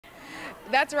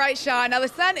That's right, Sean. Now the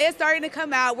sun is starting to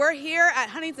come out. We're here at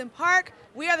Huntington Park.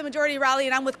 We are the majority rally,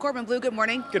 and I'm with Corbin Bleu. Good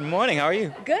morning. Good morning. How are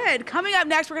you? Good. Coming up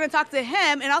next, we're going to talk to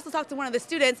him and also talk to one of the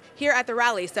students here at the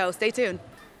rally, so stay tuned.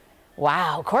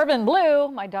 Wow, Corbin Bleu,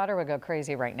 my daughter would go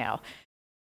crazy right now.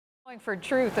 Going for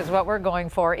truth is what we're going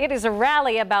for. It is a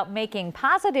rally about making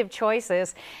positive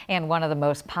choices, and one of the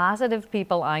most positive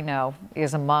people I know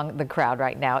is among the crowd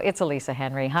right now. It's Elisa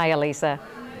Henry. Hi, Elisa.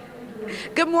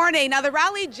 Good morning. Now the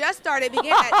rally just started,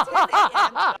 began at 10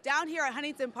 a.m. down here at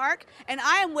Huntington Park, and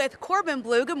I am with Corbin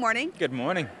Bleu. Good morning. Good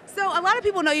morning. So a lot of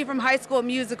people know you from High School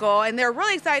Musical, and they're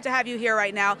really excited to have you here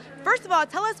right now. First of all,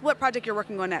 tell us what project you're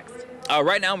working on next.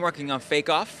 Right now I'm working on Fake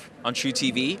Off on True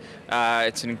TV.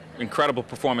 It's an incredible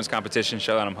performance competition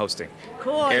show that I'm hosting.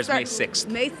 Cool. Airs May 6th.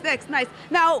 May 6th, nice.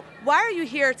 Now, why are you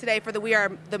here today for the We Are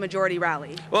the Majority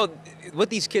rally? Well, what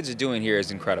these kids are doing here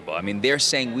is incredible. I mean, they're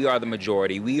saying we are the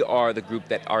majority. We are the group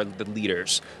that are the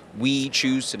leaders. We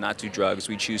choose to not do drugs.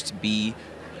 We choose to be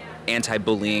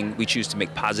anti-bullying. We choose to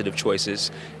make positive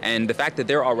choices. And the fact that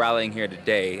they're all rallying here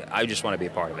today, I just want to be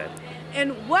a part of it.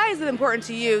 And why is it important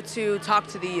to you to talk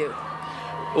to the youth?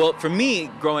 Well, for me,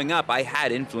 growing up, I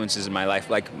had influences in my life,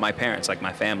 like my parents, like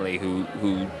my family,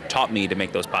 who taught me to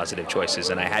make those positive choices,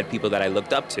 and I had people that I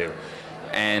looked up to.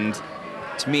 And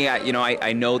to me,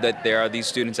 I know that there are these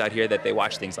students out here that they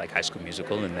watch things like High School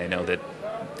Musical, and they know that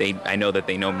I know that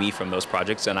they know me from those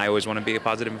projects, and I always want to be a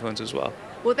positive influence as well.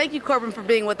 Well, thank you, Corbin, for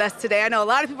being with us today. I know a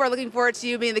lot of people are looking forward to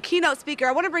you being the keynote speaker.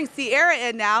 I want to bring Sierra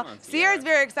in now. Sierra's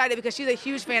very excited because she's a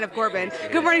huge fan of Corbin.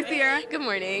 Good morning, Sierra. Good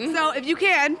morning. So if you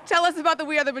can, tell us about the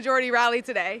We Are the Majority rally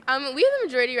today. We Are the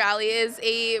Majority rally is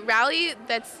a rally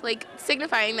that's like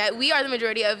signifying that we are the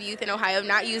majority of youth in Ohio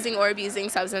not using or abusing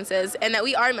substances, and that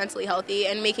we are mentally healthy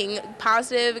and making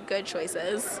positive, good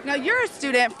choices. Now, you're a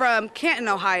student from Canton,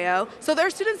 Ohio, so there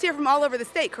are students here from all over the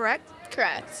state, correct?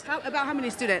 Correct. About how many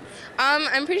students?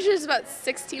 I'm pretty sure there's about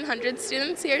 1,600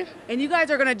 students here. And you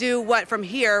guys are going to do what from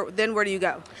here? Then where do you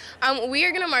go? We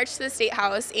are going to march to the State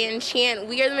House and chant,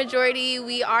 "We are the majority,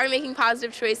 we are making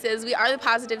positive choices, we are the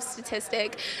positive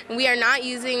statistic, we are not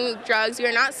using drugs, we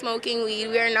are not smoking weed,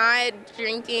 we are not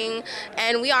drinking,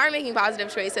 and we are making positive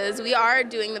choices. We are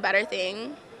doing the better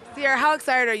thing." Sierra, how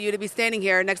excited are you to be standing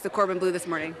here next to Corbin Bleu this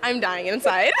morning? I'm dying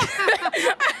inside.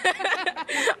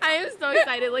 I am so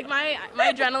excited. Like my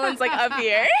adrenaline's like up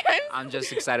here. I'm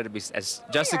just excited to be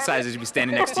excited to be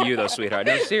standing next to you, though, sweetheart.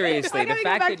 No, seriously, the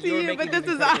fact that you're making these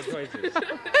incredible choices.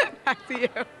 Back to you.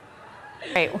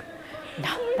 Hey,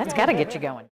 no, that's got to get you going.